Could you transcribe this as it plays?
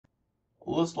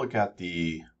Let's look at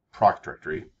the proc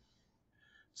directory.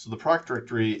 So the proc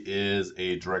directory is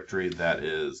a directory that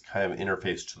is kind of an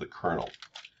interface to the kernel.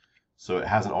 So it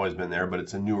hasn't always been there, but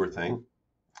it's a newer thing.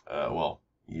 Well,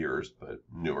 years, but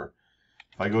newer.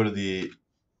 If I go to the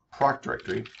proc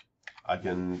directory, I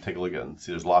can take a look at it and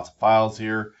see there's lots of files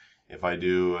here. If I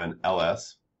do an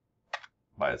ls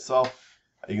by itself,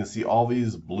 you can see all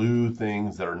these blue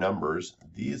things that are numbers.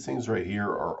 These things right here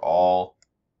are all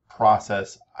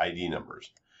process ID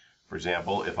numbers. For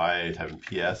example, if I type in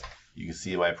PS, you can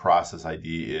see my process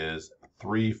ID is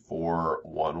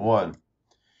 3411.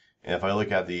 And if I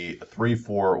look at the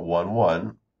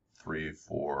 3411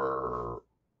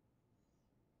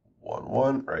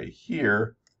 right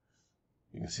here,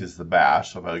 you can see it's the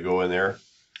bash. So if I go in there,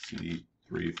 cd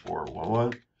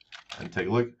 3411, and take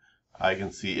a look, I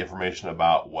can see information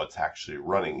about what's actually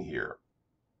running here.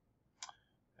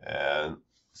 And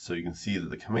so you can see that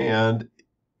the command,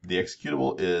 the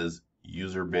executable is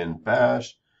user bin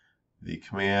bash. The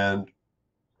command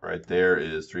right there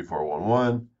is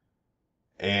 3411.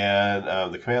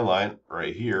 And the command line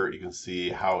right here, you can see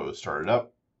how it was started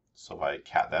up. So if I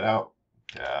cat that out,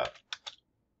 cat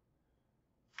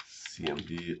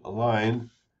cmd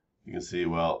align, you can see,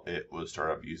 well, it was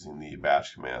started up using the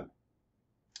bash command.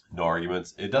 No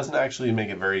arguments. It doesn't actually make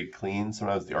it very clean.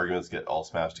 Sometimes the arguments get all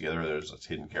smashed together. There's like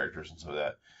hidden characters and stuff like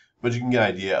that. But you can get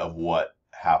an idea of what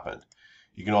happened.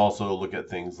 You can also look at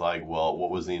things like, well, what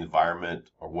was the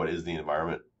environment, or what is the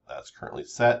environment that's currently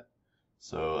set?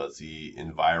 So that's the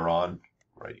environ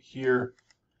right here.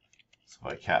 So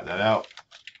if I cat that out,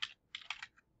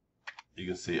 you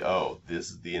can see, oh, this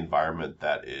is the environment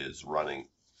that is running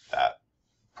that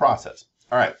process.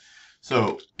 All right,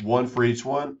 so one for each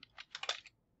one.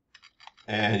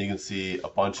 And you can see a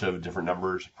bunch of different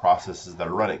numbers, processes that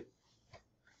are running.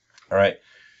 All right.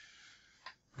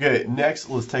 Okay, next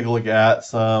let's take a look at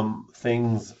some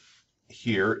things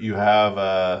here. You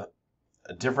have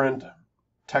different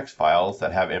text files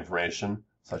that have information,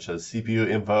 such as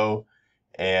cpuinfo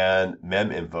and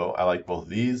meminfo. I like both of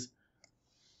these.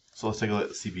 So let's take a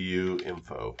look at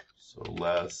cpuinfo. So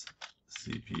less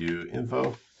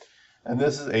cpuinfo. And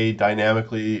this is a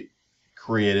dynamically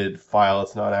created file.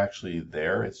 It's not actually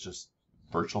there, it's just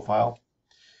virtual file.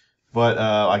 But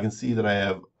I can see that I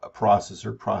have a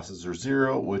processor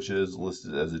 0, which is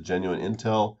listed as a genuine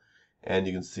Intel, and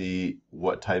you can see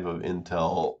what type of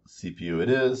Intel CPU it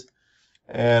is.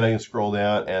 And I can scroll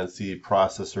down and see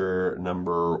processor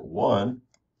number 1,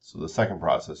 so the second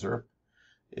processor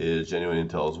is genuine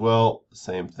Intel as well,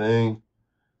 same thing.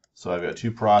 So I've got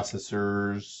two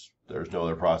processors. There's no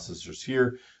other processors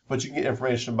here, but you can get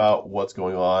information about what's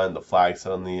going on, the flags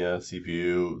on the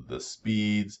CPU, the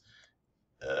speeds.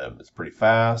 It's pretty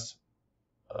fast.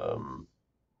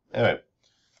 Anyway,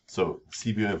 so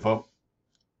CPU info.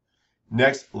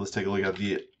 Next, let's take a look at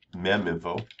the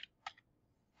meminfo.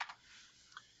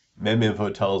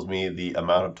 Meminfo tells me the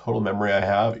amount of total memory I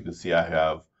have. You can see I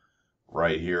have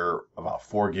right here about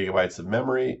 4 gigabytes of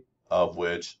memory, of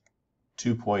which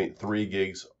 2.3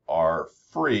 gigs are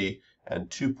free and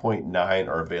 2.9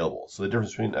 are available. So the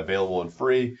difference between available and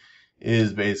free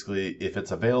is basically, if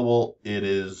it's available, it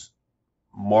is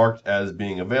marked as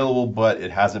being available, but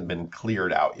it hasn't been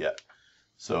cleared out yet.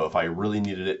 So if I really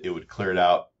needed it, it would clear it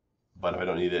out. But if I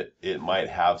don't need it, it might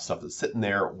have stuff that's sitting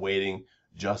there waiting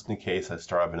just in case I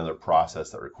start up another process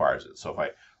that requires it. So if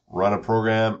I run a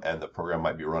program and the program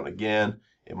might be run again,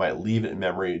 it might leave it in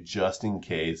memory just in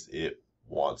case it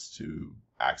wants to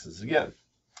access it again.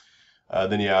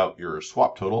 Then you have your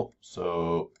swap total.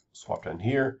 So swap down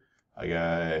here, I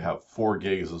have 4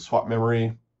 gigs of swap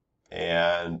memory,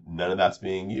 and none of that's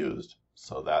being used.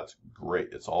 So that's great.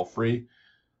 It's all free.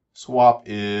 Swap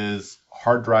is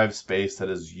hard drive space that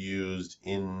is used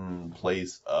in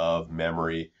place of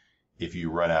memory if you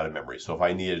run out of memory. So if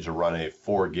I needed to run a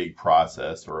 4 gig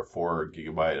process or a 4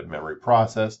 gigabyte of memory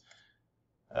process,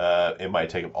 it might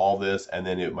take up all this, and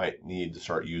then it might need to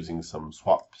start using some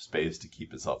swap space to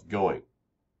keep itself going.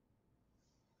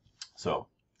 So,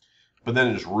 but then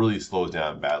it just really slows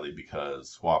down badly because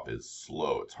swap is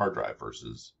slow. It's hard drive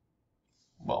versus,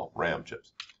 well, RAM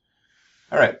chips.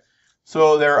 All right.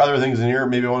 So there are other things in here.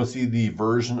 Maybe I want to see the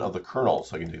version of the kernel.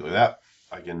 So I can take a look at that.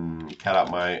 I can cat out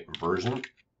my version,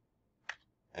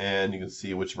 and you can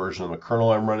see which version of the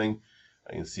kernel I'm running.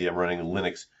 I can see I'm running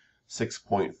Linux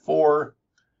 6.4,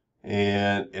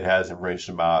 and it has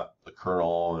information about the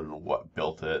kernel and what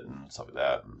built it and stuff like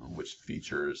that, and which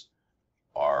features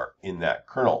are in that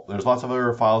kernel. There's lots of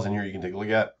other files in here you can take a look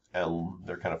at, and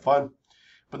they're kind of fun.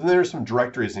 But then there's some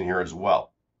directories in here as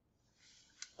well.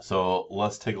 So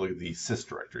let's take a look at the sys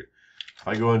directory. If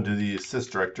I go into the sys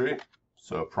directory,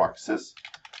 so proc sys,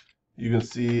 you can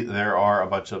see there are a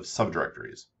bunch of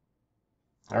subdirectories.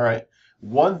 All right.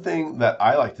 One thing that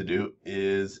I like to do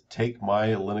is take my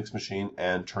Linux machine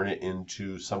and turn it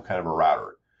into some kind of a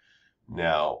router.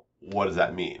 Now, what does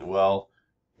that mean? Well,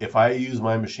 if I use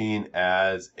my machine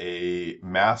as a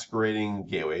masquerading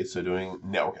gateway, so doing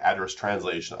network address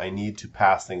translation, I need to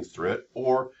pass things through it.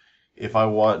 Or if I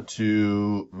want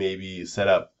to maybe set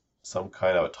up some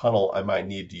kind of a tunnel, I might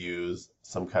need to use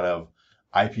some kind of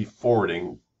IP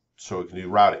forwarding so it can do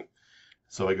routing.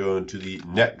 So I go into the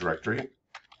net directory.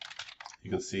 You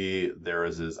can see there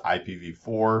is this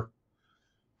IPv4.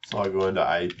 So I go into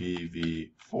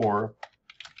IPv4,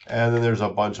 and then there's a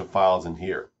bunch of files in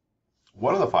here.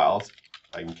 One of the files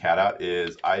I can cat out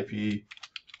is IP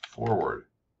forward.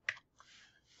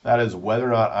 That is whether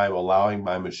or not I'm allowing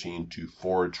my machine to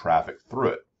forward traffic through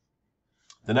it.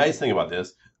 The nice thing about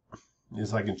this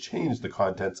is I can change the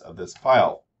contents of this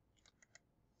file.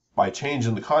 By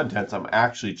changing the contents, I'm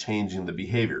actually changing the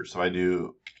behavior. So I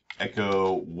do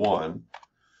echo 1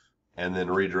 and then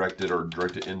redirect it or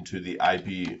direct it into the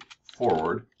IP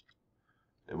forward.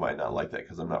 It might not like that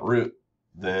because I'm not root.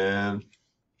 Then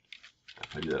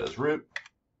if I do that as root,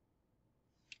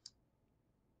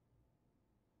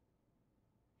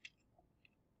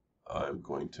 I'm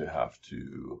going to have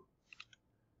to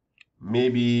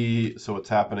maybe, so what's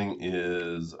happening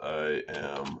is maybe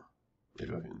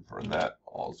I can run that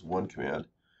all as one command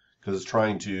because it's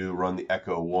trying to run the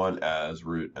echo 1 as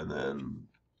root and then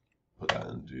put that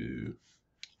into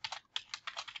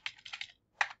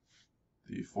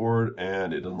the forward,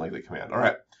 and it doesn't like the command. All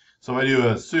right, so if I do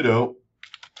a sudo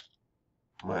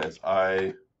minus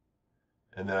I,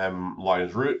 and then I'm logged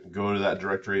as root, go to that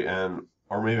directory, and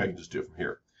or maybe I can just do it from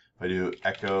here. If I do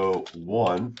echo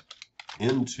 1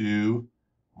 into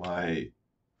my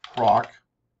proc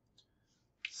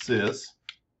sys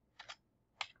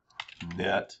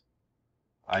net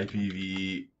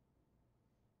IPv4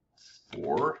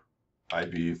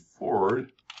 IP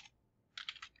forward,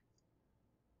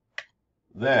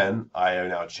 then I have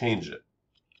now changed it.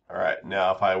 All right,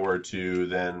 now if I were to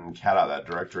then cat out that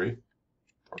directory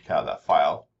or cat out that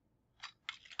file,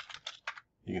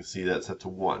 you can see that it's set to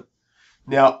 1.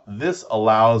 Now this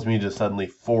allows me to suddenly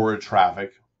forward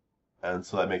traffic, and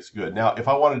so that makes it good. Now if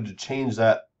I wanted to change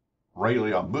that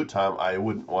regularly on boot time, I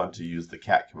wouldn't want to use the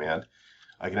cat command.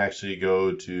 I can actually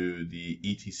go to the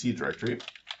etc directory,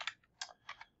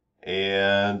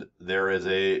 and there is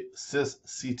a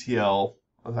sysctl.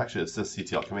 It's actually a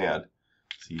sysctl command,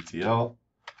 ctl,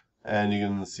 and you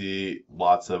can see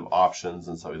lots of options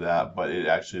and stuff like that, but it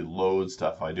actually loads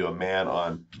stuff. I do a man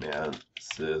on man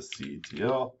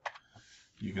sysctl.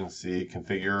 You can see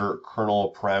configure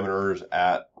kernel parameters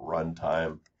at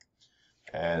runtime,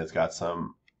 and it's got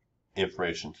some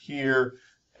information here,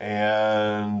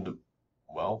 and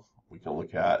well, we can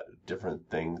look at different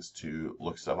things to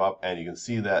look stuff up, and you can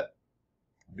see that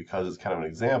because it's kind of an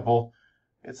example,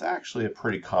 it's actually a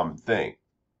pretty common thing.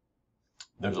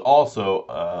 There's also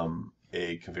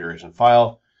a configuration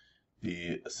file,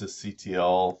 the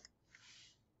sysctl.conf.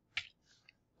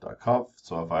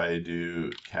 So if I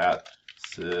do cat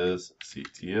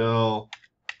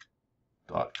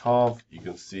sysctl.conf, you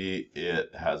can see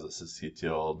it has a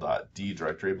sysctl.d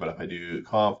directory, but if I do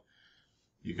conf,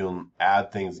 you can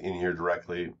add things in here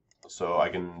directly. So I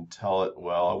can tell it,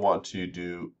 well, I want to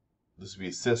do, this would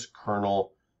be syskernel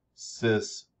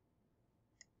sys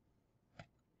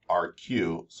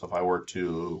rq. So if I were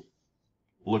to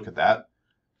look at that,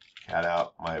 cat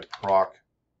out my proc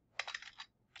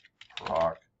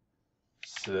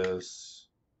sys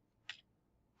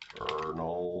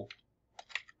kernel.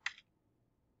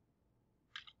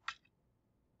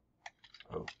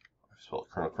 Oh, I spelled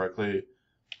kernel correctly.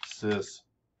 Sys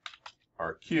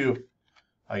rq.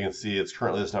 I can see it's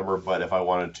currently this number, but if I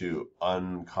wanted to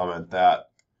uncomment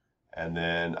that, and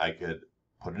then I could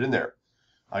put it in there.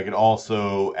 I could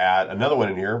also add another one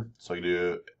in here. So I could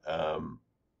do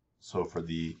so for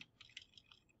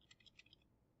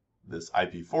this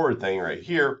IP forward thing right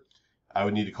here, I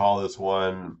would need to call this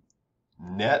one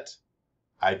net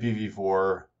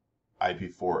IPv4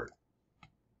 IP forward.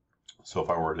 So if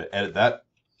I were to edit that,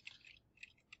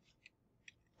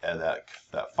 add that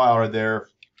file right there,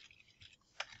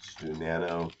 just do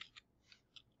nano,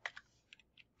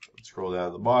 scroll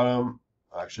down to the bottom.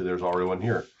 Actually, there's already one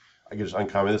here. I can just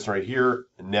uncomment this right here,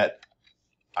 net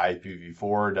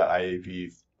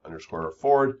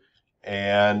IPv4.IAP_forward,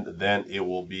 and then it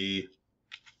will be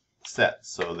set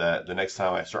so that the next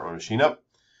time I start my machine up,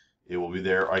 it will be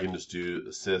there. I can just do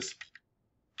sysctl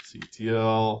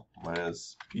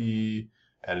 -p,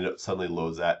 and it suddenly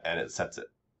loads that and it sets it.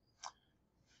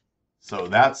 So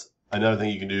that's another thing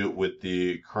you can do with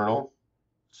the kernel.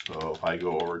 So if I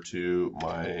go over to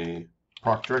my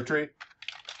proc directory,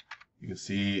 you can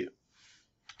see,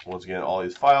 once again, all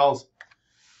these files.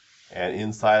 And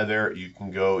inside of there, you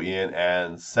can go in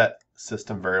and set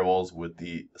system variables with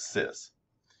the sys.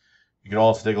 You can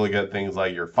also take a look at things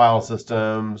like your file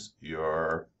systems,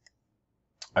 your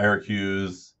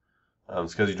IRQs,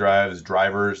 SCSI drives,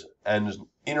 drivers, and just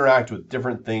interact with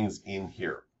different things in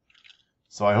here.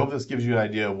 So I hope this gives you an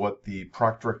idea of what the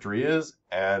proc directory is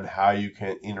and how you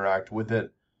can interact with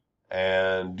it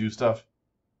and do stuff.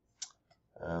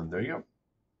 And there you go.